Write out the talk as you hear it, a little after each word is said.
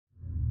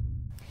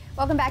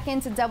Welcome back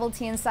into Double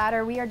T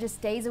Insider. We are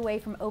just days away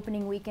from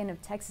opening weekend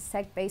of Texas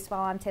Tech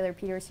baseball. I'm Taylor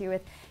Peters here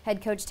with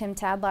head coach Tim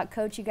Tadlock.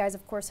 Coach, you guys,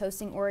 of course,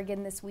 hosting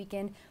Oregon this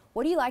weekend.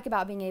 What do you like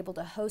about being able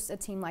to host a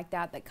team like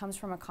that comes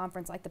from a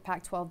conference like the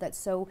Pac-12 that's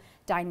so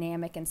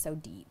dynamic and so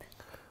deep?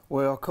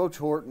 Well, Coach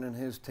Horton and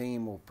his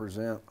team will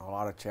present a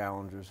lot of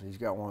challenges. He's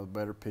got one of the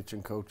better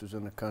pitching coaches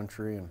in the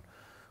country, and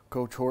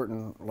Coach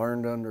Horton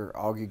learned under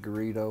Augie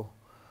Garrido.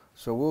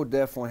 So we'll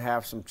definitely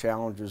have some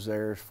challenges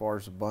there as far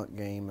as the bunt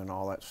game and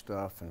all that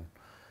stuff.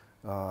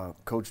 And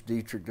Coach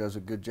Dietrich does a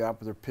good job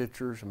with their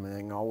pitchers. I mean, they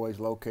can always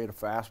locate a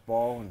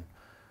fastball. And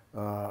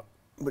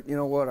but you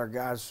know what? Our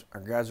guys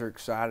are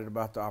excited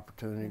about the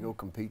opportunity to go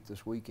compete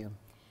this weekend.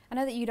 I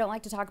know that you don't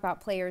like to talk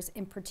about players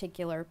in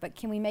particular, but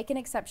can we make an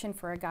exception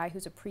for a guy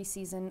who's a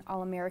preseason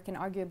All-American,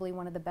 arguably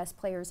one of the best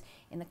players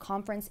in the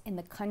conference, in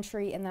the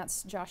country, and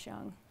that's Josh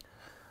Young?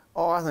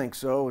 Oh, I think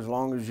so. As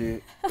long as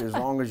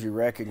you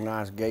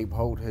recognize Gabe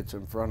Holt hits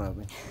in front of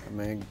him. I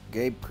mean,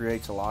 Gabe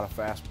creates a lot of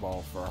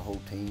fastballs for our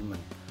whole team,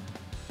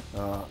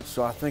 and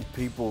so I think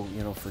people,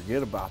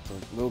 forget about the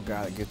little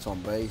guy that gets on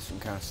base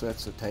and kind of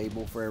sets the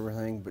table for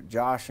everything. But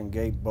Josh and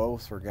Gabe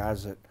both are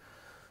guys that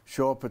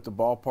show up at the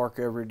ballpark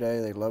every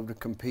day. They love to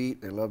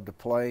compete. They love to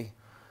play.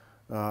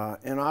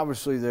 And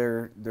obviously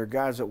they're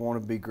guys that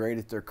want to be great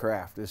at their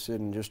craft. This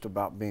isn't just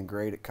about being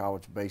great at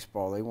college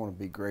baseball. They want to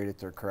be great at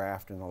their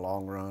craft in the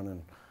long run,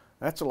 and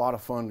that's a lot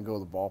of fun to go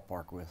to the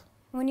ballpark with.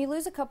 When you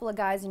lose a couple of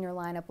guys in your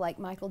lineup like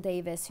Michael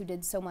Davis, who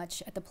did so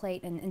much at the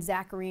plate, and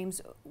Zach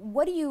Reams,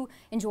 what do you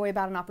enjoy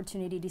about an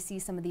opportunity to see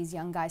some of these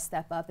young guys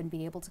step up and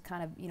be able to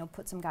kind of,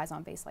 put some guys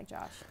on base like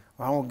Josh?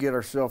 I won't get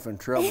ourselves in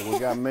trouble. We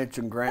got to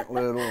mention Grant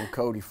Little and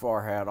Cody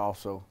Farhat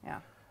also. Yeah.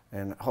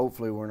 And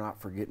hopefully we're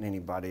not forgetting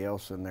anybody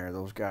else in there.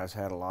 Those guys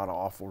had a lot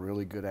of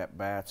really good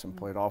at-bats and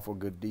played awful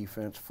good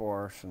defense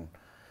for us. And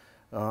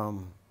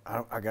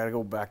I got to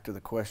go back to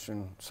the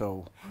question.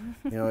 So,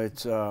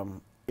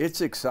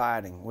 it's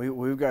exciting.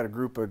 We've got a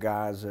group of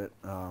guys that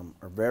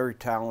are very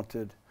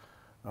talented,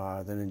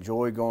 that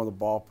enjoy going to the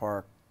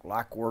ballpark,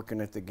 like working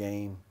at the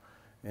game.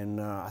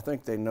 And I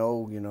think they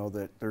know,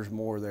 that there's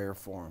more there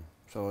for them.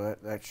 So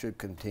that should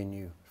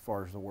continue as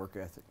far as the work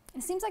ethic.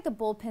 It seems like the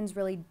bullpen's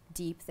really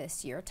deep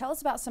this year. Tell us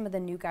about some of the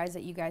new guys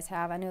that you guys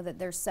have. I know that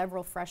there's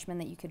several freshmen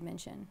that you could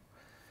mention.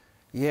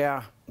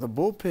 Yeah, the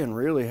bullpen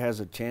really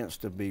has a chance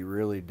to be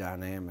really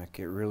dynamic.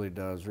 It really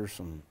does. There's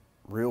some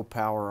real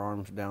power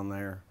arms down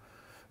there.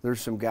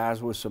 There's some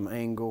guys with some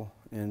angle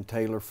in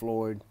Taylor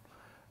Floyd,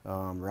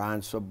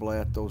 Ryan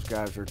Sublette. Those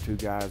guys are two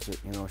guys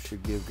that,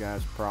 should give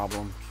guys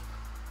problems.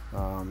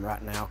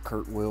 Right now,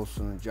 Kurt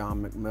Wilson and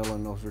John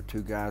McMillan, those are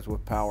two guys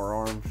with power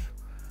arms.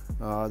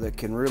 That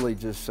can really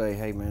just say,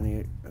 hey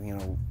man,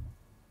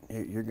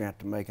 you're gonna have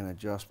to make an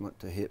adjustment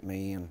to hit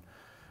me.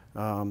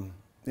 And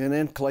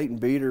then Clayton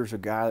Beater's a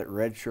guy that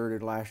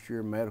redshirted last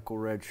year, medical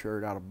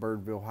redshirt out of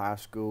Birdville High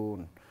School,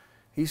 and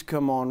he's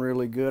come on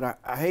really good.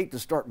 I hate to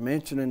start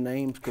mentioning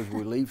names because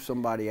we leave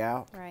somebody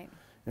out. Right.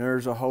 And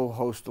there's a whole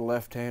host of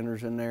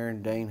left-handers in there,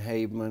 and Dane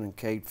Haveman and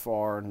Cade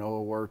Farr,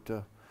 Noah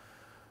Huerta,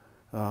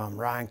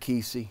 Ryan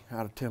Kesey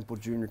out of Temple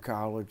Junior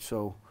College.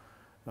 So.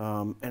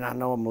 And I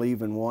know I'm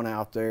leaving one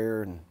out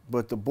there,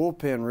 but the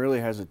bullpen really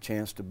has a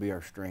chance to be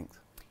our strength.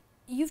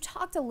 You've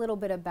talked a little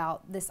bit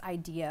about this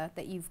idea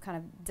that you've kind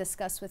of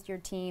discussed with your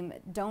team,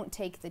 don't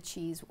take the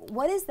cheese.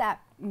 What does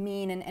that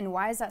mean, and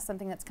why is that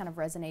something that's kind of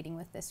resonating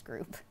with this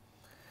group?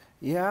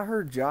 Yeah, I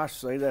heard Josh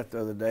say that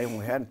the other day, and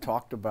we hadn't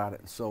talked about it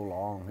in so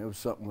long. It was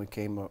something we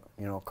came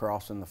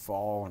across in the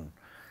fall, and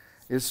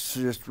it's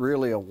just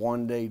really a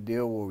one-day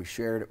deal where we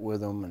shared it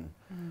with them. And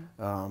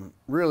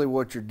really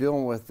what you're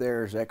dealing with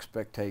there is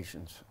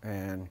expectations.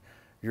 And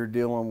you're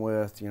dealing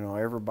with,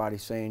 everybody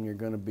saying you're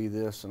going to be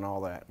this and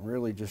all that. And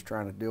really just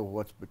trying to deal with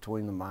what's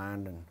between the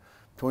mind and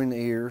between the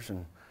ears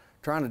and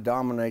trying to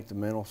dominate the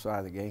mental side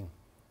of the game.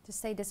 Just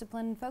stay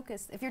disciplined and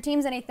focused. If your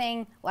team's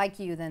anything like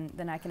you,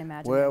 then I can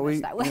imagine that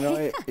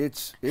way.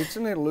 It's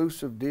an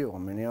elusive deal. I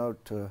mean,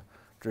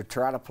 to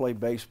try to play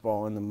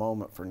baseball in the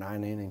moment for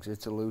 9 innings,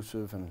 it's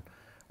elusive. And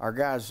our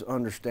guys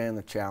understand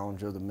the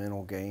challenge of the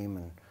mental game,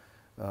 and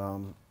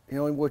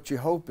what you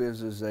hope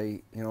is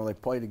they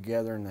play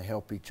together and they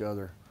help each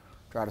other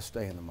try to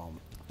stay in the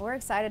moment. We're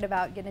excited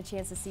about getting a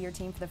chance to see your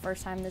team for the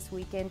first time this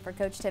weekend. For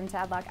Coach Tim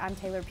Tadlock, I'm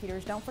Taylor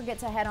Peters. Don't forget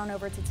to head on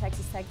over to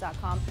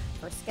TexasTech.com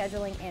for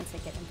scheduling and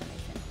ticket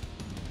information.